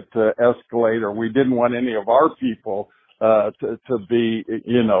didn't want it to escalate, or we didn't want any of our people to be,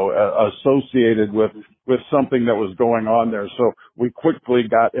 associated with something that was going on there. So we quickly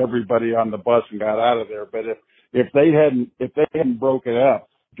got everybody on the bus and got out of there. But if they hadn't broken up,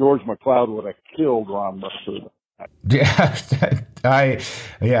 George McLeod would have killed Ron Mercer.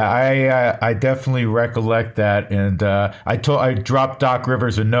 Yeah, I definitely recollect that. And I dropped Doc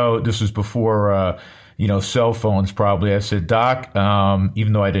Rivers a note. This was before cell phones probably. I said, Doc,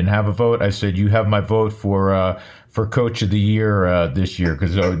 even though I didn't have a vote, I said, you have my vote for Coach of the Year this year,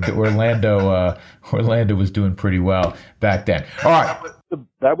 because Orlando was doing pretty well back then. All right,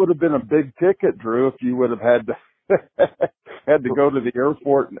 that would have been a big ticket, Drew, if you would have had to go to the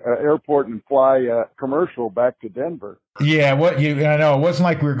airport and fly commercial back to Denver. Yeah, I know it wasn't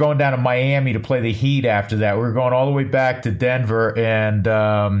like we were going down to Miami to play the Heat after that. We were going all the way back to Denver, and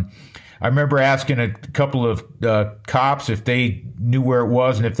I remember asking a couple of cops if they knew where it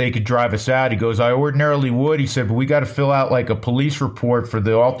was and if they could drive us out. He goes, I ordinarily would. He said, but we got to fill out like a police report for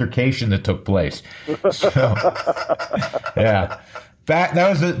the altercation that took place. So, yeah,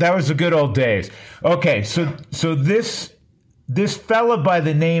 that was the good old days. Okay, so this fella by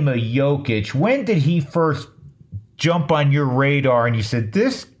the name of Jokic, when did he first jump on your radar and you said,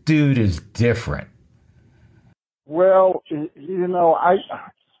 this dude is different? Well,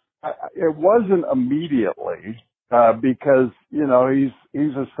 it wasn't immediately, because,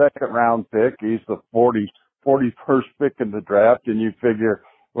 he's a second round pick. He's the 41st pick in the draft. And you figure,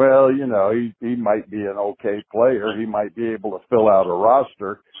 well, he might be an okay player. He might be able to fill out a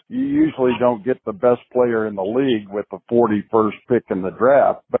roster. You usually don't get the best player in the league with the 41st pick in the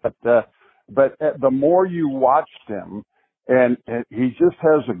draft. But the more you watched him, and he just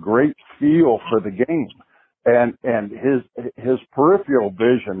has a great feel for the game. And his peripheral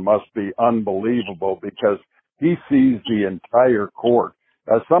vision must be unbelievable, because he sees the entire court.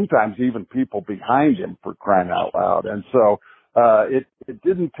 Sometimes even people behind him, for crying out loud. And so, it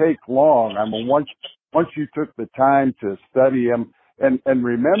didn't take long. I mean, once you took the time to study him and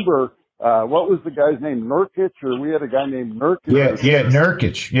remember, what was the guy's name? Nurkic, or we had a guy named Nurkic. Yeah,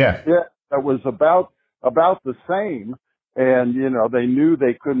 Nurkic. Yeah. Yeah. That was about the same. And, they knew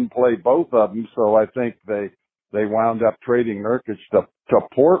they couldn't play both of them, so I think they wound up trading Nurkic to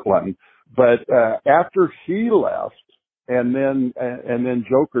Portland. But after he left, and then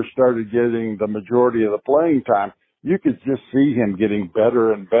Joker started getting the majority of the playing time, you could just see him getting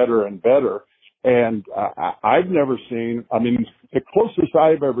better and better and better. And I've never seen, the closest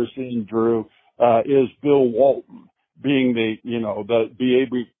I've ever seen, Drew, is Bill Walton being be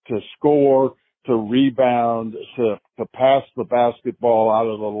able to score, to rebound, to pass the basketball out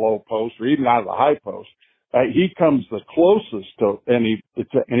of the low post or even out of the high post. He comes the closest to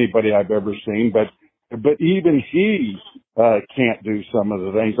anybody I've ever seen, but even he can't do some of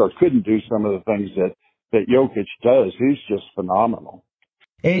the things, or couldn't do some of the things that Jokic does. He's just phenomenal.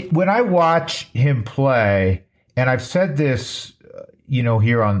 When I watch him play, and I've said this,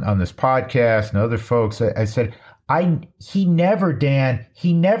 here on this podcast and other folks, I said, he never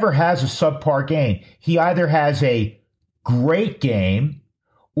has a subpar game. He either has a great game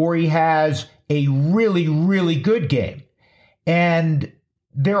or he has a really, really good game. And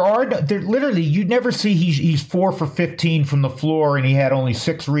there literally, you never see he's 4 for 15 from the floor and he had only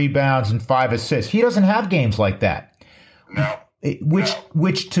 6 rebounds and 5 assists. He doesn't have games like that. No.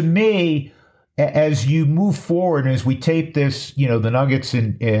 Which to me, as you move forward and as we tape this, the Nuggets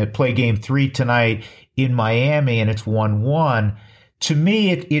play game 3 tonight in Miami and it's 1-1. To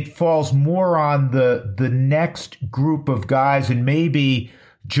me, it falls more on the next group of guys and maybe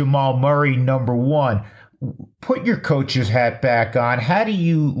Jamal Murray, number 1. Put your coach's hat back on. How do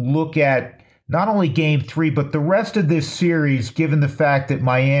you look at not only game 3, but the rest of this series, given the fact that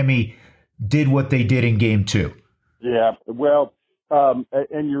Miami did what they did in game 2? Yeah, well,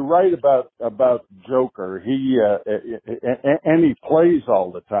 and you're right about Joker. He plays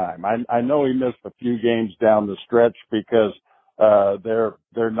all the time. I know he missed a few games down the stretch because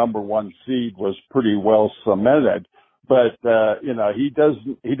their number 1 seed was pretty well cemented. But he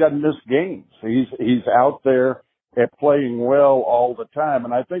doesn't miss games. He's out there and playing well all the time.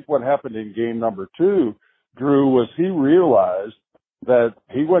 And I think what happened in game number 2, Drew, was he realized that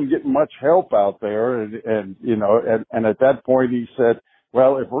he wasn't getting much help out there, and at that point he said,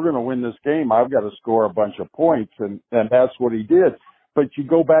 well, if we're going to win this game, I've got to score a bunch of points, and that's what he did. But you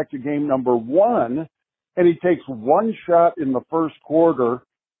go back to game number 1, and he takes 1 shot in the first quarter,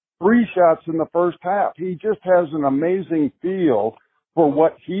 3 shots in the first half. He just has an amazing feel for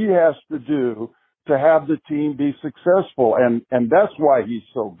what he has to do to have the team be successful, and that's why he's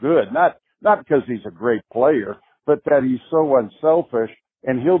so good. Not because he's a great player, but that he's so unselfish,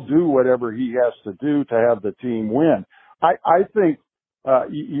 and he'll do whatever he has to do to have the team win. I think,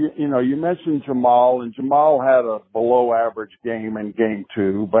 you mentioned Jamal, and Jamal had a below average game in game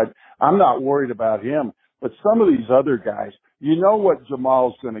 2, but I'm not worried about him. But some of these other guys, you know what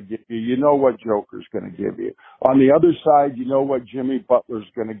Jamal's going to give you. You know what Joker's going to give you. On the other side, you know what Jimmy Butler's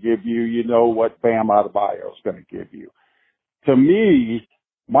going to give you. You know what Bam Adebayo's going to give you. To me,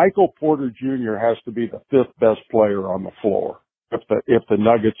 Michael Porter Jr. has to be the 5th best player on the floor if the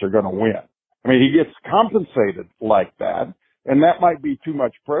Nuggets are going to win. I mean, he gets compensated like that, and that might be too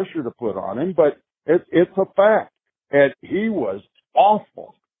much pressure to put on him, but it's a fact. And he was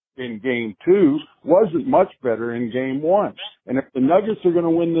awful in game 2, wasn't much better in game 1. And if the Nuggets are going to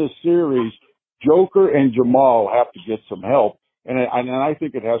win this series, Joker and Jamal have to get some help, and I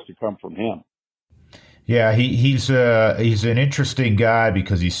think it has to come from him. Yeah, he's an interesting guy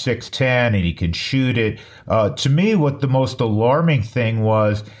because he's 6'10" and he can shoot it. To me, what the most alarming thing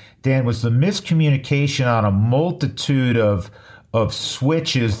was, Dan, was the miscommunication on a multitude of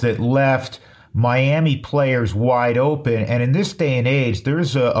switches that left Miami players wide open. And in this day and age,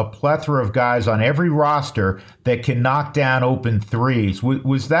 there's a plethora of guys on every roster that can knock down open threes.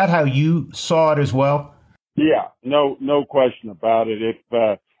 Was that how you saw it as well? Yeah, no question about it.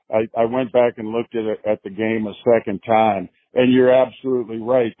 If I went back and looked at the game a second time, and you're absolutely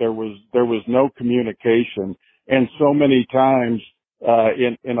right. There was no communication, and so many times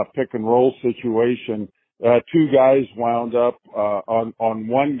in a pick and roll situation, 2 guys wound up on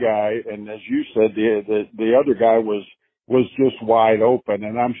one guy, and as you said, the other guy was just wide open.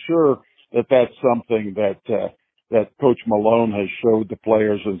 And I'm sure that's something that Coach Malone has showed the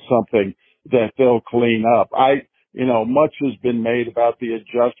players, and something that they'll clean up. Much has been made about the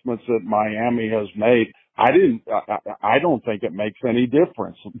adjustments that Miami has made. I don't think it makes any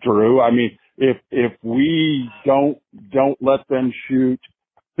difference, Drew. I mean, if we don't let them shoot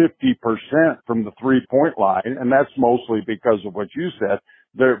 50% from the 3-point line, and that's mostly because of what you said,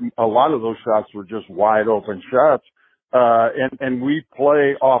 a lot of those shots were just wide open shots, and we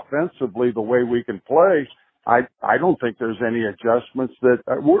play offensively the way we can play. I don't think there's any adjustments that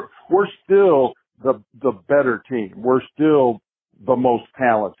we're still the better team. We're still the most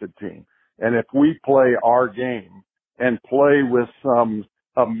talented team. And if we play our game and play with some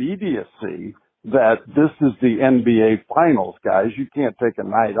immediacy that this is the NBA Finals, guys, you can't take a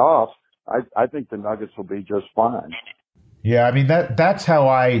night off, I think the Nuggets will be just fine. Yeah, I mean, that's how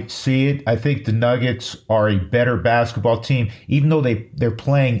I see it. I think the Nuggets are a better basketball team, even though they're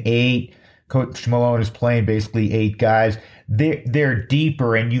playing 8 Coach Malone is playing basically 8 guys. They're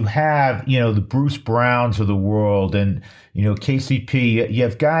deeper, and you have, the Bruce Browns of the world, and, KCP. You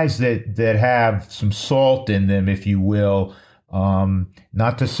have guys that have some salt in them, if you will.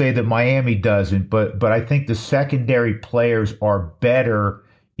 Not to say that Miami doesn't, but I think the secondary players are better,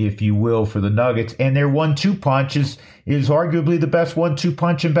 if you will, for the Nuggets, and their 1-2 punch is arguably the best 1-2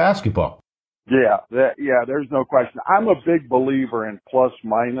 punch in basketball. Yeah, there's no question. I'm a big believer in plus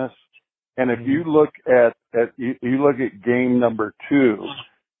minus. And if you look at game number 2,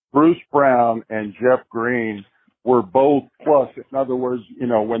 Bruce Brown and Jeff Green were both plus. In other words,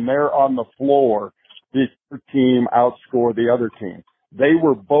 when they're on the floor, the team outscore the other team. They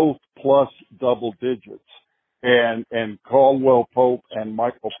were both plus double digits. And Caldwell Pope and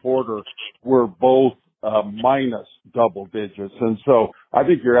Michael Porter were both minus double digits. And so I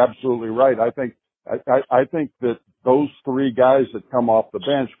think you're absolutely right. I think that those 3 guys that come off the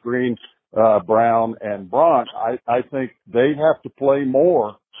bench, Green, Brown, and Braun, I think they have to play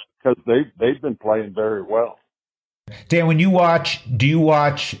more because they've been playing very well. Dan, when you watch, do you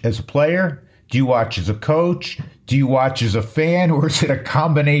watch as a player? Do you watch as a coach? Do you watch as a fan? Or is it a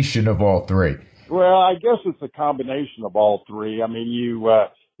combination of all 3? Well, I guess it's a combination of all 3. I mean,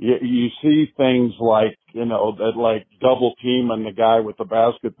 you see things like, like double teaming the guy with the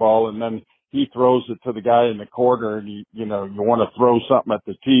basketball, and then he throws it to the guy in the corner, and you want to throw something at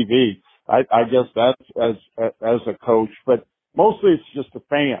the TV. I guess that's as a coach, but mostly it's just a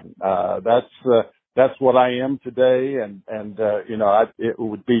fan. That's what I am today, and it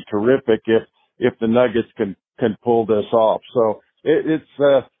would be terrific if the Nuggets can pull this off. So it's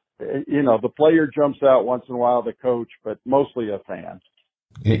the player jumps out once in a while, the coach, but mostly a fan.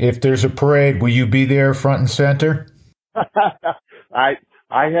 If there's a parade, will you be there front and center? I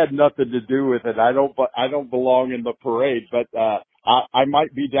had nothing to do with it. I don't belong in the parade, but I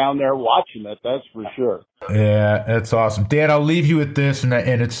might be down there watching it. That's for sure. Yeah, that's awesome, Dan. I'll leave you with this, and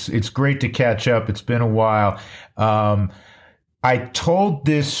it's great to catch up. It's been a while. I told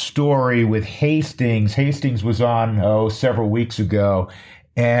this story with Hastings. Hastings was on several weeks ago,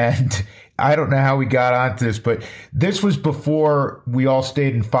 and I don't know how we got onto this, but this was before we all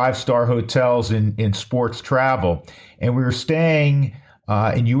stayed in 5-star hotels in sports travel, and we were staying.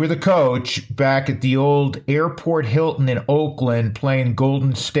 And you were the coach back at the old Airport Hilton in Oakland playing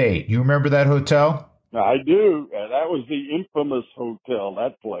Golden State. You remember that hotel? I do. That was the infamous hotel,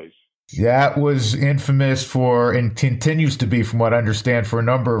 that place. That was infamous for, and continues to be, from what I understand, for a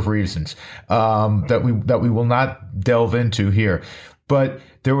number of reasons that we will not delve into here. But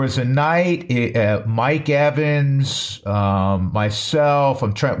there was a night, Mike Evans, myself,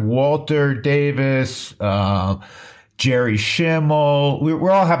 Walter Davis, Jerry Schimmel. We're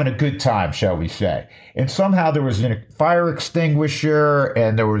all having a good time, shall we say. And somehow there was a fire extinguisher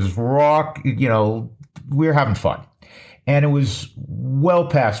and there was rock, we were having fun. And it was well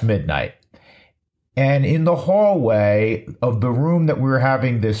past midnight. And in the hallway of the room that we were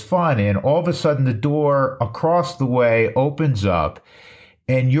having this fun in, all of a sudden the door across the way opens up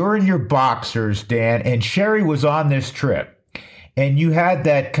and you're in your boxers, Dan, and Sherry was on this trip. And you had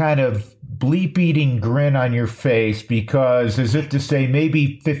that kind of bleep-eating grin on your face because, as if to say,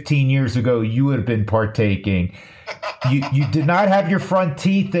 maybe 15 years ago you would have been partaking. You did not have your front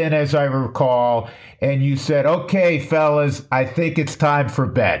teeth in, as I recall, and you said, "Okay, fellas, I think it's time for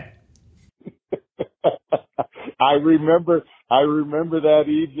bed." I remember that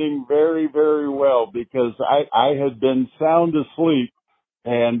evening very, very well because I had been sound asleep,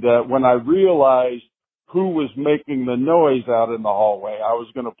 and when I realized who was making the noise out in the hallway, I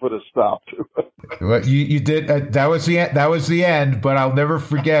was going to put a stop to it. Well, you did. That was the end. But I'll never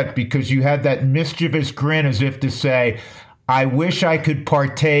forget because you had that mischievous grin, as if to say, "I wish I could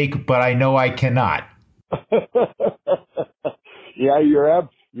partake, but I know I cannot." Yeah, you're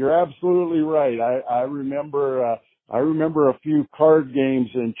absolutely right. I remember a few card games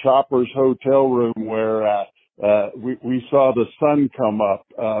in Chopper's hotel room where we saw the sun come up.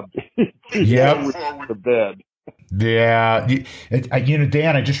 The bed. Yeah,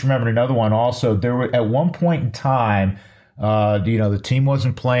 Dan, I just remembered another one. Also, there were at one point in time, the team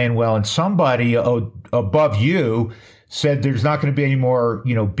wasn't playing well, and somebody above you said there's not going to be any more,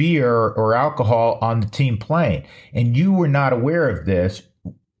 beer or alcohol on the team plane, and you were not aware of this.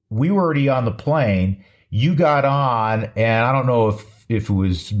 We were already on the plane. You got on, and I don't know if it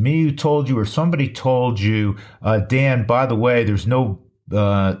was me who told you or somebody told you, Dan, by the way, there's no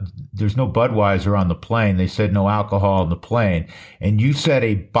Budweiser on the plane. They said no alcohol on the plane. And you said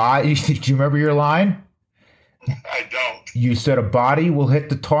a body, do you remember your line? I don't. You said a body will hit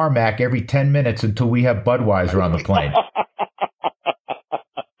the tarmac every 10 minutes until we have Budweiser on the plane.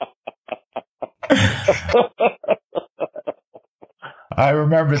 I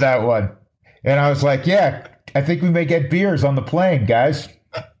remember that one. And I was like, yeah, I think we may get beers on the plane, guys.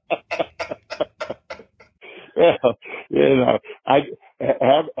 Yeah,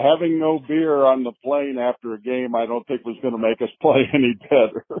 having no beer on the plane after a game, I don't think was going to make us play any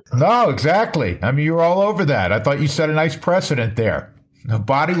better. No, exactly. I mean, you were all over that. I thought you set a nice precedent there. The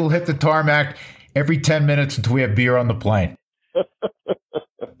body will hit the tarmac every 10 minutes until we have beer on the plane.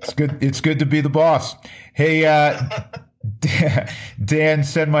 It's good. It's good to be the boss. Hey, Dan,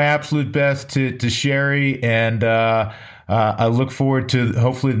 send my absolute best to Sherry, and I look forward to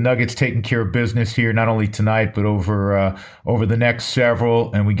hopefully the Nuggets taking care of business here, not only tonight but over the next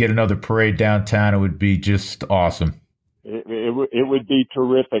several, and we get another parade downtown. It would be just awesome. It would be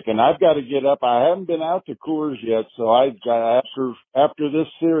terrific, and I've got to get up. I haven't been out to Coors yet, so after this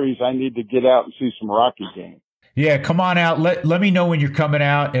series, I need to get out and see some Rocky games. Yeah, come on out. Let me know when you're coming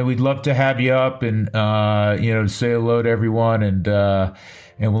out, and we'd love to have you up and say hello to everyone, and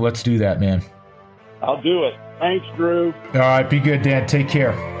let's do that, man. I'll do it. Thanks, Drew. All right, be good, Dan. Take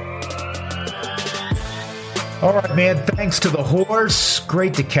care. All right, man. Thanks to the horse.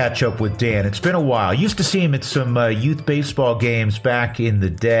 Great to catch up with Dan. It's been a while. Used to see him at some youth baseball games back in the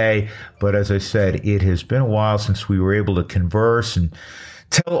day, but as I said, it has been a while since we were able to converse and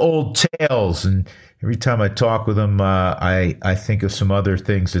tell old tales. And every time I talk with him, I think of some other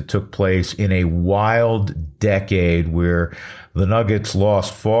things that took place in a wild decade where the Nuggets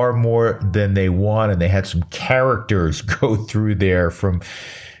lost far more than they won, and they had some characters go through there, from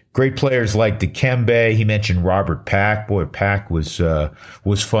great players like Dikembe. He mentioned Robert Pack. Boy, Pack was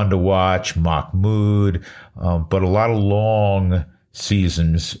fun to watch. Mahmoud, but a lot of long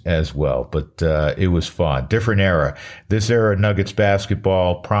seasons as well. But it was fun. Different era. This era of Nuggets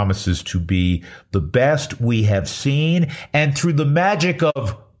basketball promises to be the best we have seen. And through the magic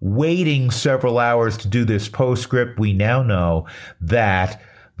of waiting several hours to do this postscript, we now know that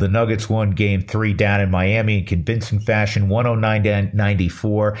the Nuggets won Game 3 down in Miami in convincing fashion,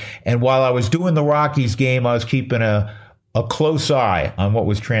 109-94. And while I was doing the Rockies game, I was keeping a close eye on what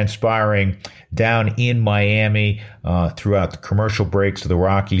was transpiring down in Miami throughout the commercial breaks of the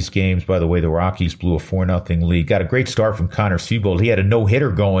Rockies games. By the way, the Rockies blew a 4-0 lead. Got a great start from Connor Siebold. He had a no-hitter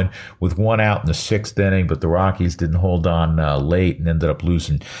going with one out in the sixth inning, but the Rockies didn't hold on late and ended up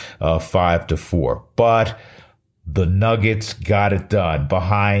losing 5-4. But the Nuggets got it done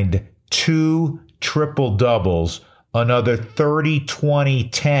behind two triple-doubles, another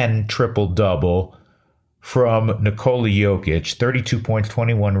 30-20-10 triple-double from Nikola Jokic, 32 points,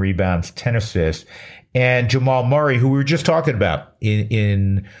 21 rebounds, 10 assists. And Jamal Murray, who we were just talking about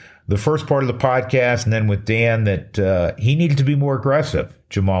in the first part of the podcast and then with Dan, that he needed to be more aggressive.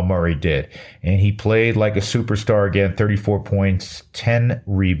 Jamal Murray did. And he played like a superstar again, 34 points, 10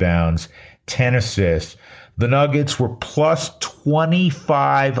 rebounds, 10 assists. The Nuggets were plus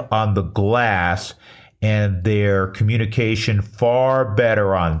 25 on the glass, and their communication far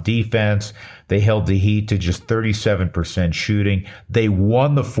better on defense. They held the Heat to just 37% shooting. They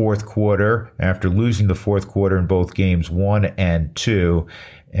won the fourth quarter after losing the fourth quarter in both games 1 and 2.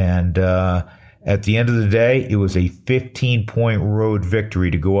 And at the end of the day, it was a 15-point road victory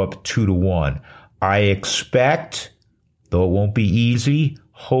to go up 2-1. I expect, though it won't be easy,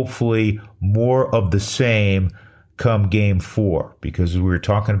 hopefully more of the same come Game 4, because we were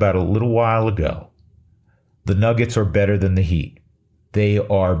talking about a little while ago, the Nuggets are better than the Heat. They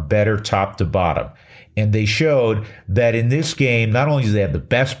are better top to bottom. And they showed that in this game, not only do they have the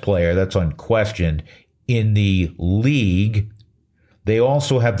best player, that's unquestioned, in the league, they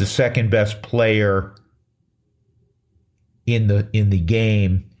also have the second best player in the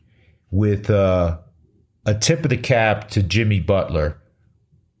game, with a tip of the cap to Jimmy Butler.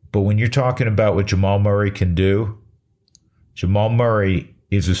 But when you're talking about what Jamal Murray can do, Jamal Murray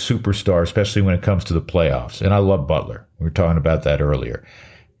is a superstar, especially when it comes to the playoffs. And I love Butler. We were talking about that earlier.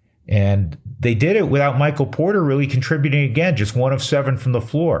 And they did it without Michael Porter really contributing again, just 1 of 7 from the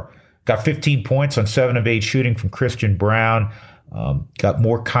floor. Got 15 points on 7 of 8 shooting from Christian Brown. Got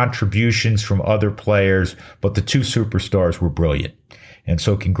more contributions from other players, but the two superstars were brilliant. And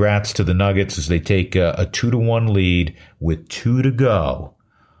so congrats to the Nuggets as they take a 2-1 lead with 2 to go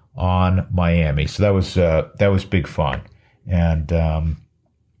on Miami. So that was big fun. And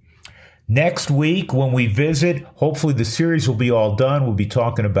next week when we visit, hopefully the series will be all done. We'll be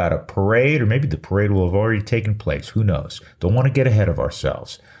talking about a parade, or maybe the parade will have already taken place. Who knows? Don't want to get ahead of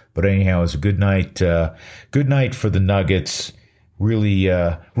ourselves. But anyhow, it was a good night. Good night for the Nuggets. Really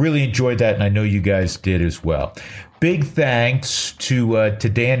enjoyed that, and I know you guys did as well. Big thanks to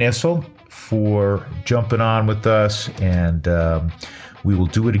Dan Issel for jumping on with us, and We will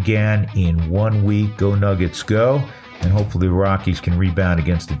do it again in 1 week. Go Nuggets, go. And hopefully the Rockies can rebound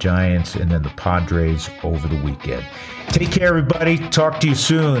against the Giants and then the Padres over the weekend. Take care, everybody. Talk to you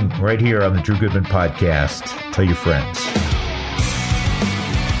soon right here on the Drew Goodman Podcast. Tell your friends.